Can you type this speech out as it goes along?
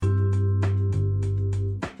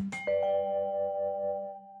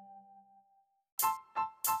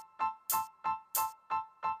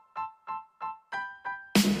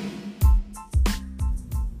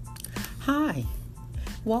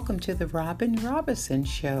Welcome to the Robin Robinson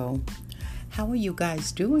Show. How are you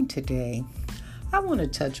guys doing today? I want to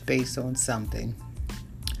touch base on something.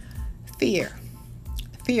 Fear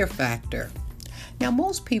factor. Now,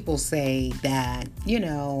 most people say that,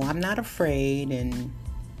 I'm not afraid, and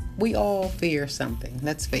we all fear something.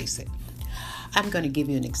 Let's face it. I'm going to give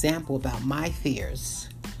you an example about my fears.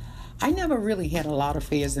 I never really had a lot of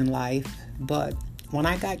fears in life, but when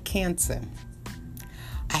I got cancer,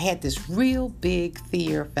 I had this real big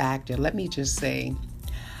fear factor. Let me just say,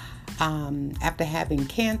 after having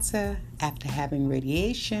cancer, after having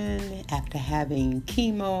radiation, after having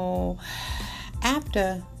chemo,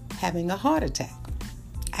 after having a heart attack,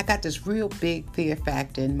 I got this real big fear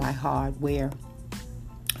factor in my heart where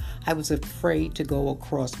I was afraid to go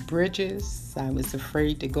across bridges. I was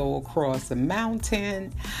afraid to go across a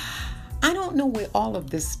mountain. I don't know where all of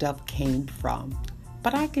this stuff came from.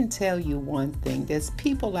 But I can tell you one thing. There's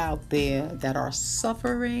people out there that are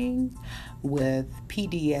suffering with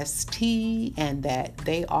PTSD and that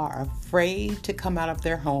they are afraid to come out of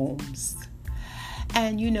their homes.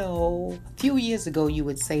 And a few years ago you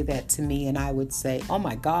would say that to me and I would say, oh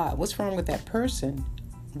my God, what's wrong with that person?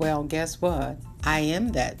 Well, guess what? I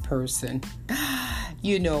am that person.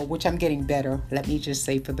 Which I'm getting better. Let me just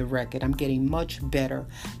say for the record, I'm getting much better.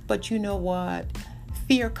 But you know what?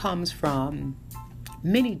 Fear comes from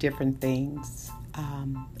many different things.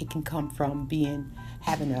 It can come from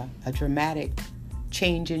having a dramatic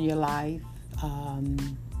change in your life.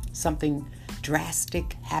 Something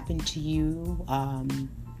drastic happened to you.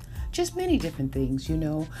 Just many different things,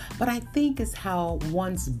 But I think it's how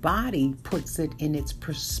one's body puts it in its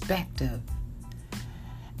perspective.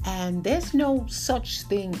 And there's no such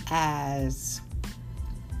thing as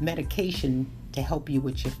medication to help you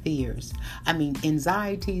with your fears.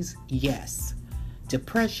 Anxieties, yes.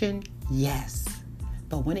 Depression, yes.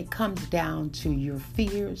 But when it comes down to your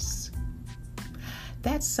fears,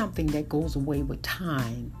 that's something that goes away with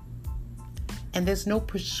time. And there's no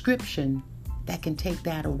prescription that can take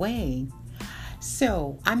that away.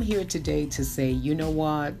 So I'm here today to say, you know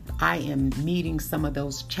what? I am meeting some of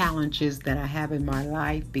those challenges that I have in my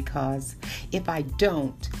life, because if I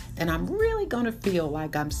don't, then I'm really going to feel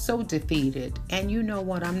like I'm so defeated. And you know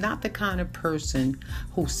what? I'm not the kind of person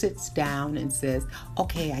who sits down and says,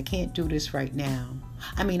 okay, I can't do this right now.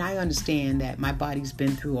 I understand that my body's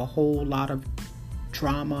been through a whole lot of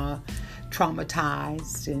traumatized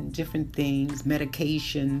and different things,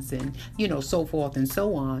 medications and, so forth and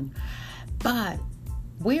so on. But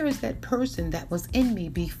where is that person that was in me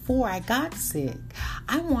before I got sick?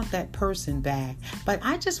 I want that person back. But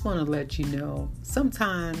I just want to let you know,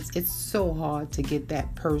 sometimes it's so hard to get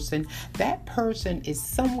that person. That person is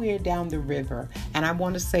somewhere down the river. And I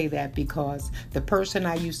want to say that because the person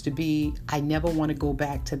I used to be, I never want to go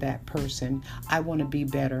back to that person. I want to be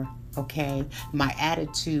better. Okay? My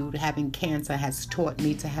attitude, having cancer, has taught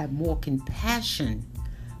me to have more compassion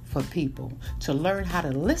for people, to learn how to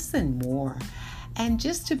listen more, and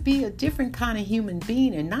just to be a different kind of human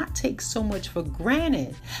being and not take so much for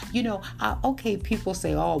granted. Okay, people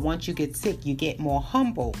say, oh, once you get sick, you get more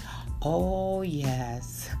humble. Oh,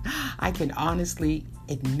 yes. I can honestly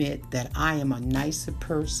admit that I am a nicer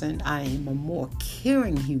person. I am a more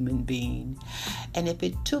caring human being. And if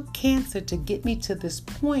it took cancer to get me to this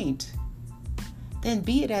point, then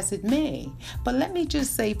be it as it may. But let me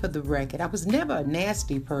just say for the record, I was never a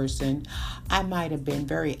nasty person. I might have been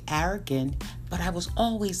very arrogant, but I was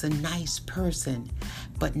always a nice person.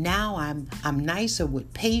 But now I'm nicer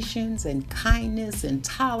with patience and kindness and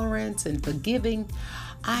tolerance and forgiving.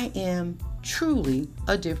 I am truly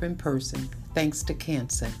a different person, thanks to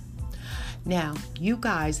cancer. Now, you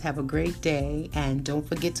guys have a great day, and don't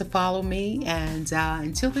forget to follow me. And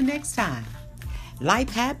until the next time,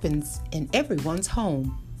 life happens in everyone's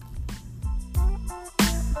home.